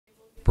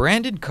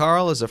Brandon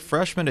Carl is a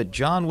freshman at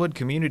John Wood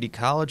Community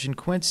College in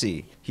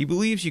Quincy. He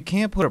believes you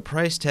can't put a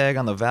price tag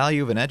on the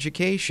value of an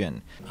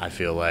education. I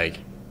feel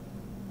like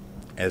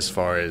as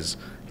far as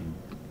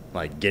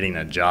getting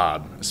a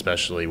job,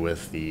 especially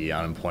with the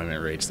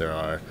unemployment rates there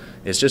are,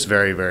 it's just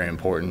very, very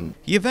important.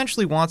 He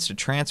eventually wants to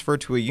transfer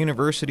to a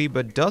university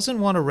but doesn't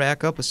want to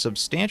rack up a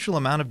substantial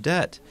amount of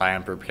debt. I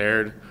am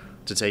prepared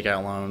to take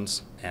out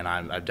loans, and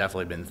I've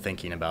definitely been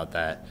thinking about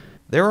that.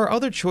 There are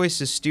other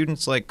choices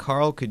students like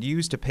Carl could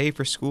use to pay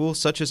for school,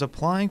 such as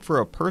applying for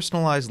a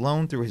personalized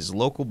loan through his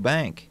local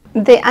bank.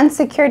 The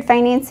unsecured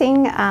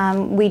financing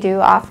we do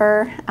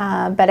offer,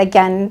 but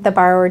again, the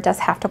borrower does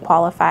have to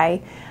qualify.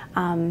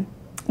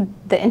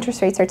 The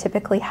interest rates are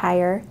typically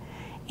higher,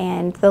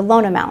 and the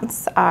loan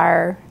amounts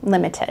are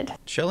limited.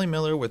 Shelley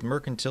Miller with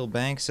Mercantile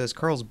Bank says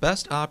Carl's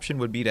best option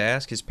would be to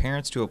ask his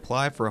parents to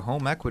apply for a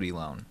home equity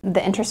loan.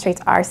 The interest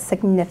rates are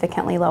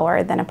significantly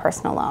lower than a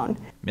personal loan.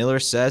 Miller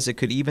says it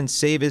could even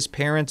save his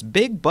parents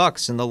big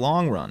bucks in the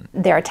long run.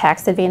 There are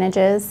tax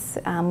advantages.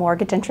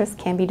 Mortgage interest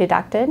can be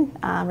deducted,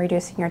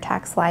 reducing your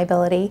tax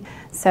liability.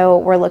 So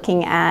we're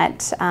looking at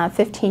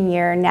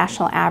 15-year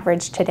national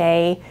average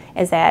today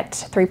is at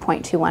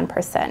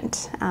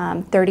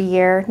 3.21%.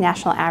 30-year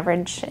national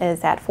average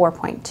is at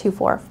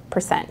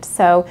 4.24%.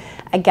 So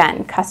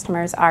again,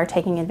 customers are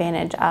taking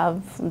advantage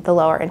of the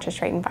lower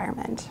interest rate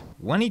environment.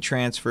 When he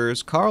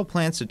transfers, Carl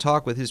plans to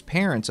talk with his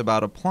parents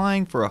about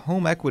applying for a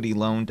home equity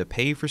loan to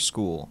pay for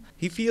school.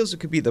 He feels it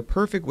could be the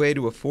perfect way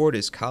to afford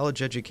his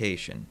college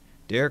education.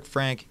 Derek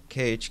Frank,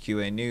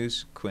 KHQA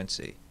News,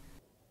 Quincy.